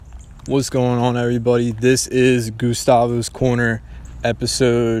What's going on, everybody? This is GustavosCorner,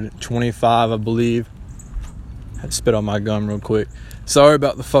 episode 25, I believe. I had to spit on my gum real quick. Sorry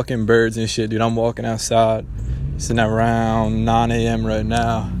about the fucking birds and shit, dude. I'm walking outside. It's around 9 a.m. right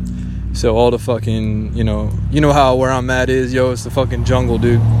now. So all the fucking, you know how where I'm at is, yo, it's the fucking jungle,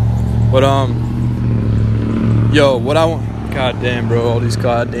 dude. But, yo, what I want, goddamn, bro, all these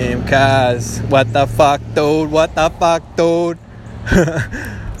goddamn cars. What the fuck, dude?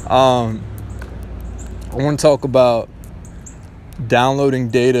 I want to talk about downloading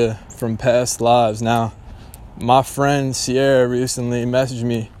data from past lives. Now, my friend Sierra recently messaged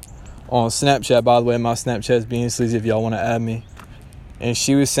me on Snapchat. By the way, my Snapchat is Beansleazy if y'all want to add me. And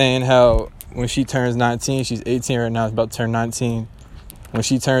she was saying how when she turns 19, she's 18 right now, she's about to turn 19. When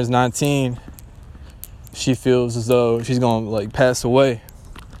she turns 19, she feels as though she's going to pass away.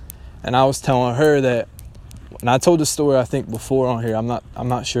 And I was telling her that, and I told the story I think before on here. I'm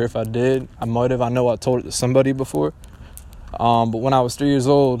not sure if I did. I might have. I know I told it to somebody before. But when I was 3 years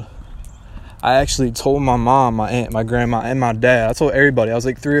old, I actually told my mom, my aunt, my grandma, and my dad. I told everybody. I was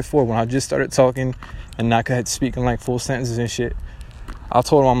like 3 or 4 when I just started talking and I could speak in full sentences and shit. I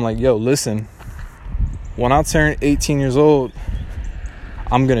told them, I'm like, yo, listen, when I turn 18 years old,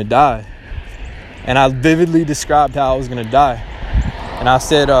 I'm gonna die. And I vividly described how I was gonna die. And I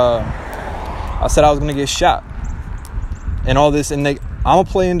said I was gonna get shot and all this, and I'm gonna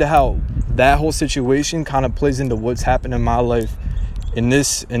play into how that whole situation kind of plays into what's happened in my life in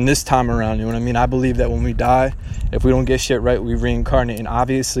this time around. You know what I mean? I believe that when we die, if we don't get shit right, we reincarnate. And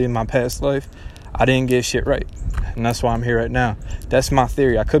obviously in my past life, I didn't get shit right, and that's why I'm here right now. That's my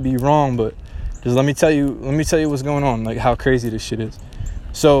theory. I could be wrong, but just let me tell you what's going on, how crazy this shit is.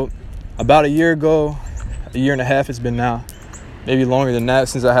 So about a year ago, a year and a half it's been now, maybe longer than that,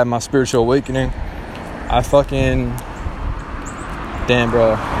 since I had my spiritual awakening, I fucking... Damn,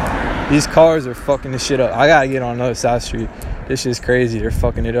 bro. These cars are fucking this shit up. I gotta get on the other side street. This shit's crazy. They're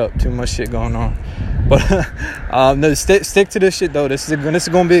fucking it up. Too much shit going on. But no, stick to this shit, though. This is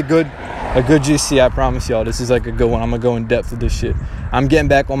gonna be a good GC, I promise y'all. This is a good one. I'm gonna go in depth with this shit. I'm getting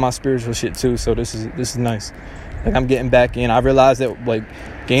back on my spiritual shit, too, so this is nice. I'm getting back in. I realized that,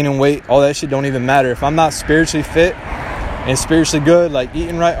 gaining weight, all that shit don't even matter. If I'm not spiritually fit and spiritually good,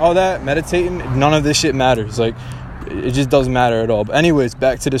 eating right, all that, meditating, none of this shit matters. It just doesn't matter at all. But anyways,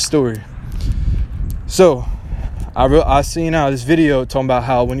 back to the story. So I seen this video talking about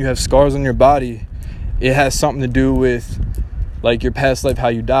how when you have scars on your body, it has something to do with your past life, how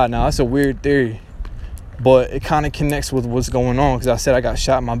you died. Now that's a weird theory, but it kind of connects with what's going on, because I said I got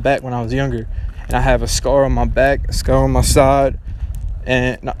shot in my back when I was younger, and I have a scar on my back, a scar on my side,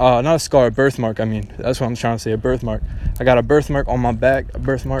 and not a scar, a birthmark. I mean, that's what I'm trying to say, a birthmark. I got a birthmark on my back, a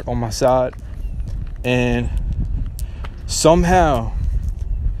birthmark on my side, and somehow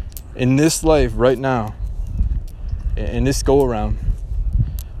in this life right now, in this go around,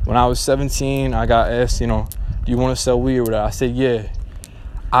 when I was 17, I got asked, do you want to sell weed or whatever? I said, yeah.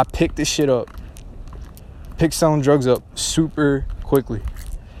 I picked this shit up, picked selling drugs up super quickly.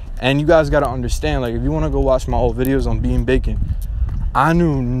 And you guys got to understand, if you want to go watch my old videos on Bean Bacon, I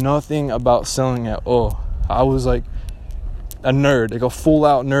knew nothing about selling at all. I was a nerd, a full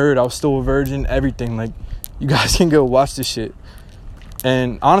out nerd. I was still a virgin, everything. You guys can go watch this shit.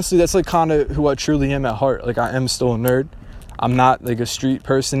 And honestly, that's kind of who I truly am at heart. I am still a nerd. I'm not a street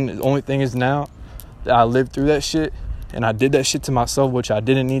person. The only thing is now that I lived through that shit and I did that shit to myself, which I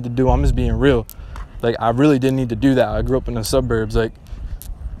didn't need to do. I'm just being real. I really didn't need to do that. I grew up in the suburbs. It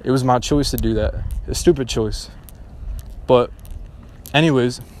was my choice to do that. A stupid choice. But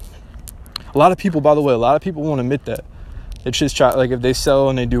anyways, a lot of people won't admit that. They just try, if they sell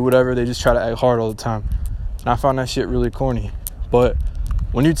and they do whatever, they just try to act hard all the time. And I found that shit really corny. But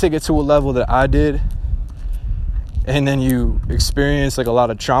when you take it to a level that I did, and then you experience a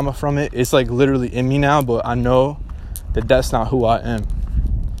lot of trauma from it, it's literally in me now, but I know that that's not who I am.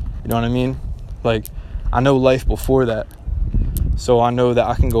 You know what I mean? I know life before that. So I know that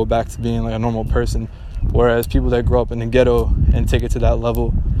I can go back to being a normal person. Whereas people that grow up in the ghetto and take it to that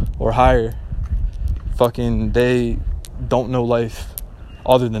level or higher, they don't know life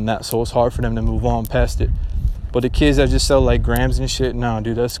other than that. So it's hard for them to move on past it. But the kids that just sell grams and shit, no,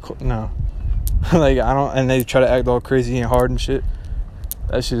 dude, that's no. I don't, and they try to act all crazy and hard and shit.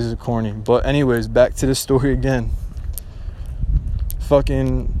 That shit is corny. But anyways, back to the story again. I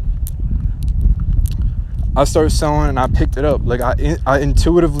started selling and I picked it up. I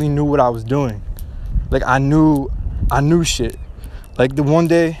intuitively knew what I was doing. I knew shit. The one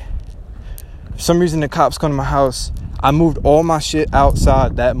day, for some reason the cops come to my house. I moved all my shit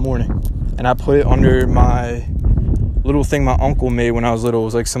outside that morning and I put it under my little thing my uncle made when I was little. It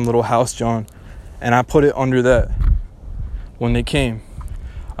was like some little house John, and I put it under that when they came.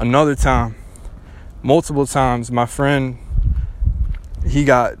 Another time, multiple times, my friend, he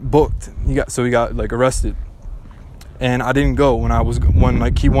got booked. He got like arrested, and I didn't go when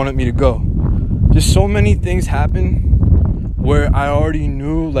like he wanted me to go. Just so many things happened where I already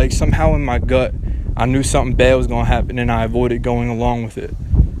knew, like somehow in my gut, I knew something bad was gonna happen, and I avoided going along with it,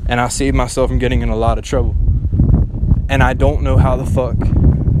 and I saved myself from getting in a lot of trouble. And I don't know how the fuck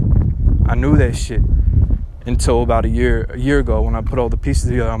I knew that shit until about a year ago when I put all the pieces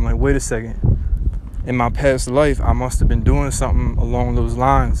together. I'm like, wait a second. In my past life, I must have been doing something along those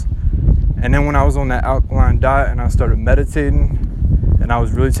lines. And then when I was on that alkaline diet and I started meditating, and I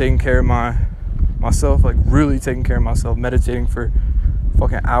was really taking care of myself, like really taking care of myself, meditating for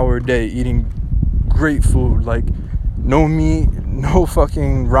fucking hour a day, eating great food, like no meat, no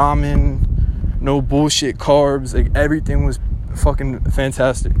fucking ramen, no bullshit carbs, like everything was fucking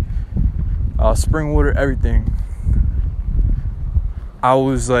fantastic. Spring water, everything. I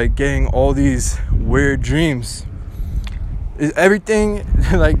was like getting all these weird dreams. Everything,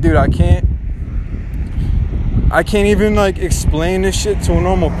 like, dude, I can't even like explain this shit to a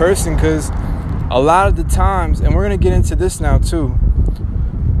normal person, because a lot of the times, and we're gonna get into this now too,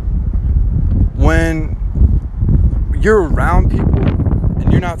 when you're around people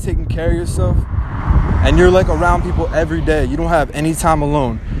and you're not taking care of yourself, and you're like around people every day, you don't have any time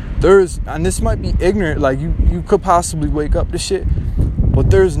alone. And this might be ignorant, like you could possibly wake up to shit, but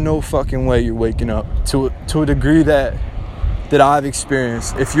there's no fucking way you're waking up to a degree that I've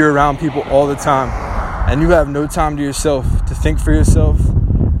experienced if you're around people all the time and you have no time to yourself, to think for yourself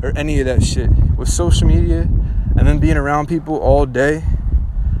or any of that shit. With social media and then being around people all day,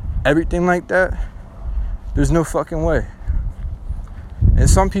 everything like that, there's no fucking way. And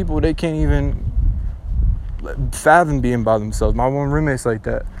some people, they can't even fathom being by themselves. My one roommate's like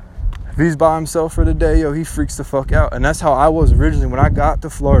that. If he's by himself for the day, he freaks the fuck out. And that's how I was originally when I got to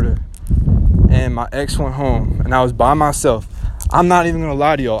Florida and my ex went home and I was by myself. I'm not even gonna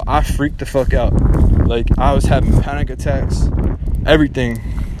lie to y'all, I freaked the fuck out. Like, I was having panic attacks, everything,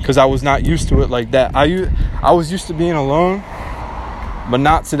 because I was not used to it like that. I was used to being alone, but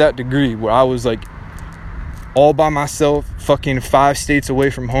not to that degree where I was like all by myself, fucking 5 states away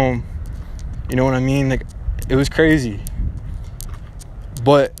from home. You know what I mean? Like, it was crazy.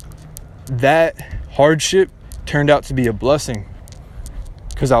 But that hardship turned out to be a blessing,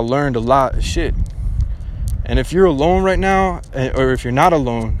 because I learned a lot of shit. And if you're alone right now, or if you're not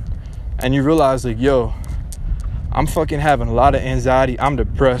alone, and you realize like, yo, I'm fucking having a lot of anxiety, I'm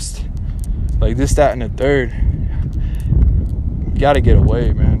depressed, like this, that, and the third, you gotta get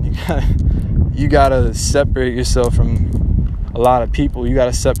away, man. You gotta separate yourself from a lot of people. You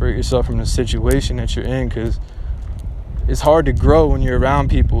gotta separate yourself from the situation that you're in, because it's hard to grow when you're around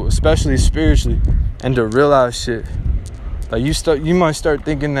people, especially spiritually, and to realize shit. Like, you might start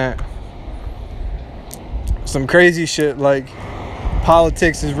thinking that some crazy shit like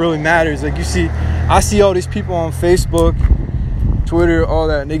politics really matters. Like, I see all these people on Facebook, Twitter, all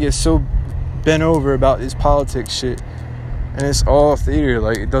that, and they get so bent over about this politics shit, and it's all theater.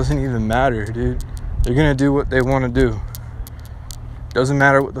 Like, it doesn't even matter, dude. They're gonna do what they want to do. Doesn't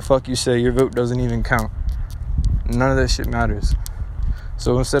matter what the fuck you say. Your vote doesn't even count. None of that shit matters.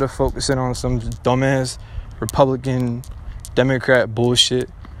 So instead of focusing on some dumbass Republican, Democrat bullshit,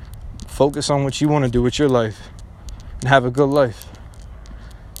 focus on what you want to do with your life and have a good life.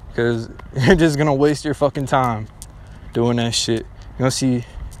 Because you're just going to waste your fucking time doing that shit. You're going to see,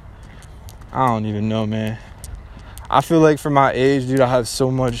 I don't even know, man. I feel like for my age, dude, I have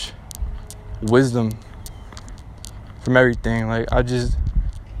so much wisdom from everything. Like, I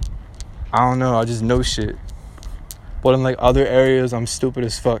don't know, I just know shit. But in like other areas, I'm stupid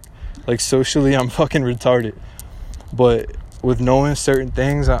as fuck. Like, socially, I'm fucking retarded. But with knowing certain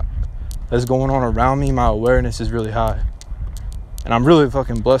things that's going on around me, my awareness is really high. And I'm really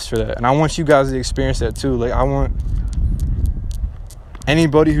fucking blessed for that. And I want you guys to experience that too. Like, I want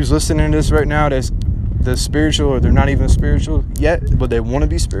anybody who's listening to this right now that's spiritual, or they're not even spiritual yet, but they want to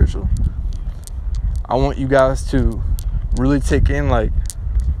be spiritual, I want you guys to really take in like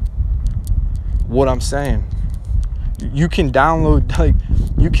what I'm saying. You can download, like,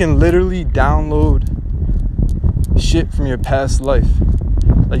 you can literally download shit from your past life.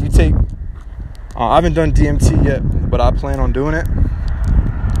 Like, you take, I haven't done DMT yet, but I plan on doing it.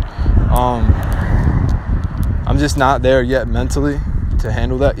 I'm just not there yet mentally to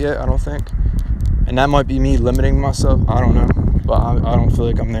handle that yet, I don't think. And that might be me limiting myself, I don't know. But I don't feel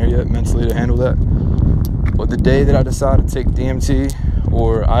like I'm there yet mentally to handle that. But the day that I decide to take DMT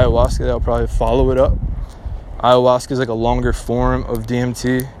or ayahuasca, I'll probably follow it up. Ayahuasca is like a longer form of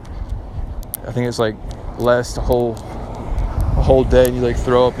DMT. I think it's like lasts a whole day and you like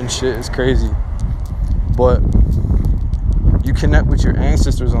throw up and shit. It's crazy. But you connect with your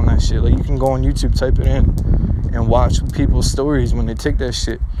ancestors on that shit. Like, you can go on YouTube, type it in, and watch people's stories when they take that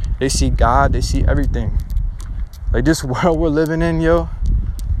shit. They see God, they see everything. Like, this world we're living in, yo,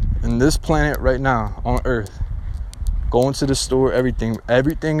 and this planet right now on Earth, going to the store,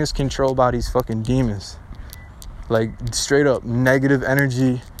 everything is controlled by these fucking demons. Like, straight up negative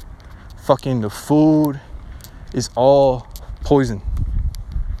energy. Fucking the food is all poison.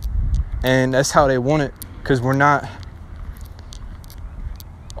 And that's how they want it. Because we're not...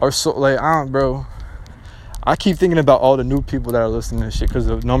 bro. I keep thinking about all the new people that are listening to this shit because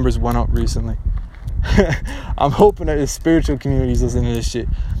the numbers went up recently. I'm hoping that the spiritual community is listening to this shit.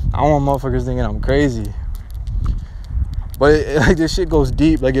 I don't want motherfuckers thinking I'm crazy. But like, this shit goes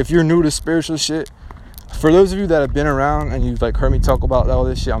deep. Like, if you're new to spiritual shit, for those of you that have been around and you've like heard me talk about all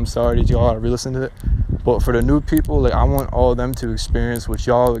this shit, I'm sorry that y'all re-listen to it. But for the new people, like, I want all of them to experience what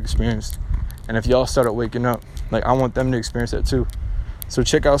y'all experienced. And if y'all started waking up, like, I want them to experience that too. So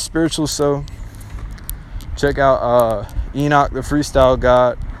check out Spiritual Soul. Check out Enoch the Freestyle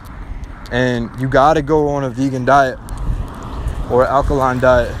God. And you gotta go on a vegan diet or alkaline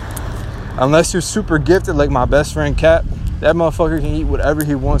diet. Unless you're super gifted like my best friend Cap, that motherfucker can eat whatever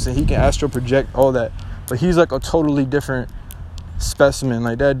he wants and he can astral project all that. But he's like a totally different specimen.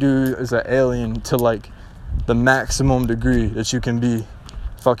 Like, that dude is an alien to like the maximum degree that you can be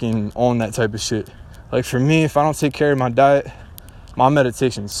fucking on that type of shit. Like, for me, if I don't take care of my diet, my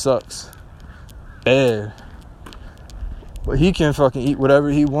meditation sucks bad. But he can fucking eat whatever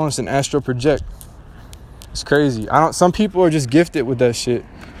he wants and astral project. It's crazy. Some people are just gifted with that shit,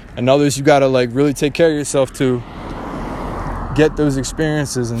 and others you gotta like really take care of yourself to get those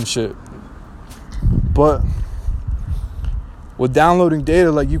experiences and shit. But with downloading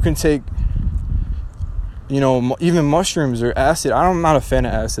data, like, you can take, you know, even mushrooms or acid. I'm not a fan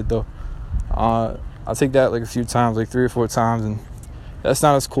of acid though. I take that like a few times, like 3 or 4 times, and that's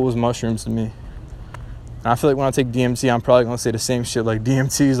not as cool as mushrooms to me. And I feel like when I take DMT, I'm probably gonna say the same shit. Like,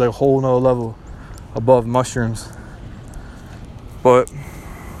 DMT is like a whole nother level above mushrooms. But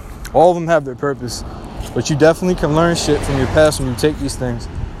all of them have their purpose. But you definitely can learn shit from your past when you take these things.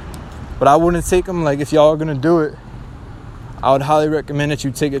 But I wouldn't take them, like, if y'all are gonna do it, I would highly recommend that you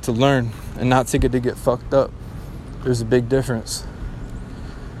take it to learn and not take it to get fucked up. There's a big difference.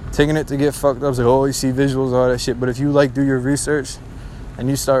 Taking it to get fucked up is like, oh, you see visuals, all that shit. But if you like do your research and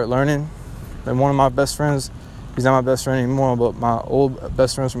you start learning, like, one of my best friends, he's not my best friend anymore, but my old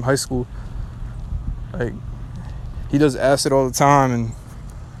best friends from high school, like, he does acid all the time. And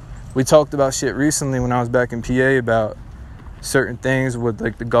we talked about shit recently when I was back in PA about certain things with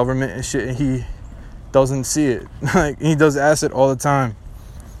like the government and shit, and he doesn't see it. Like, he does acid all the time,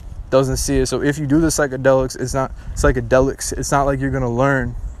 doesn't see it. So if you do the psychedelics, it's not like you're gonna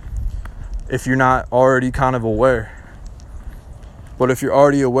learn if you're not already kind of aware. But if you're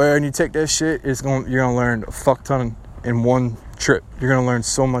already aware and you take that shit, you're gonna learn a fuck ton in one trip. You're gonna learn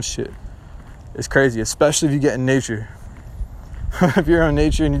so much shit. It's crazy, especially if you get in nature. If you're on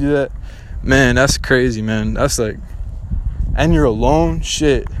nature and you do that, man, that's crazy, man. That's like, and you're alone,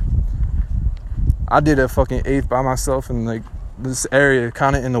 shit. I did a fucking 8th by myself in like this area,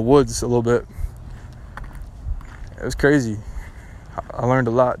 kind of in the woods a little bit. It was crazy. I learned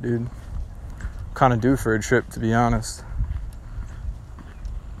a lot, dude. Kind of due for a trip, to be honest.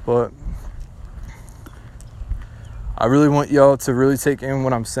 But I really want y'all to really take in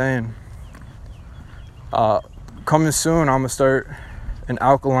what I'm saying. Coming soon, I'm gonna start an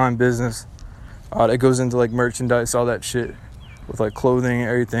alkaline business that goes into like merchandise, all that shit, with like clothing and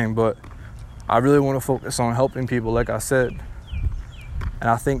everything. But I really want to focus on helping people, like I said. And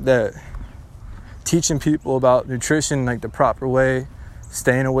I think that teaching people about nutrition, like the proper way,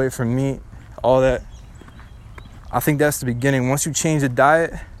 staying away from meat, all that, I think that's the beginning. Once you change the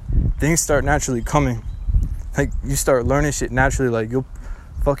diet, things start naturally coming. Like, you start learning shit naturally. Like, you'll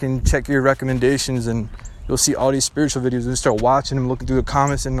fucking check your recommendations and you'll see all these spiritual videos and start watching them, looking through the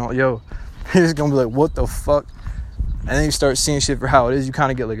comments, and all, yo, you're just gonna be like, what the fuck? And then you start seeing shit for how it is. You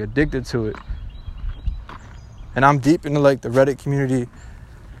kind of get like addicted to it. And I'm deep into like the Reddit community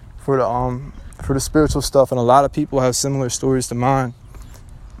for the spiritual stuff, and a lot of people have similar stories to mine,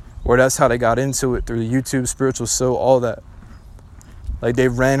 where that's how they got into it, through the YouTube, Spiritual Soul, all that. Like, they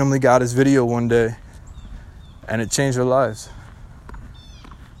randomly got his video one day and it changed their lives.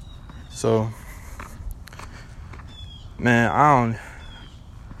 So, man,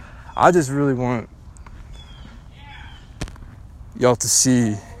 I just really want y'all to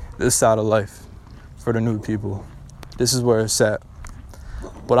see this side of life. for the new people. This is where it's at.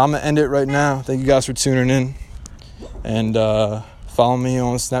 But I'm going to end it right now. Thank you guys for tuning in. And follow me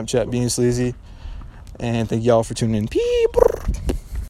on Snapchat, Beansleazy. And thank y'all for tuning in. Peace.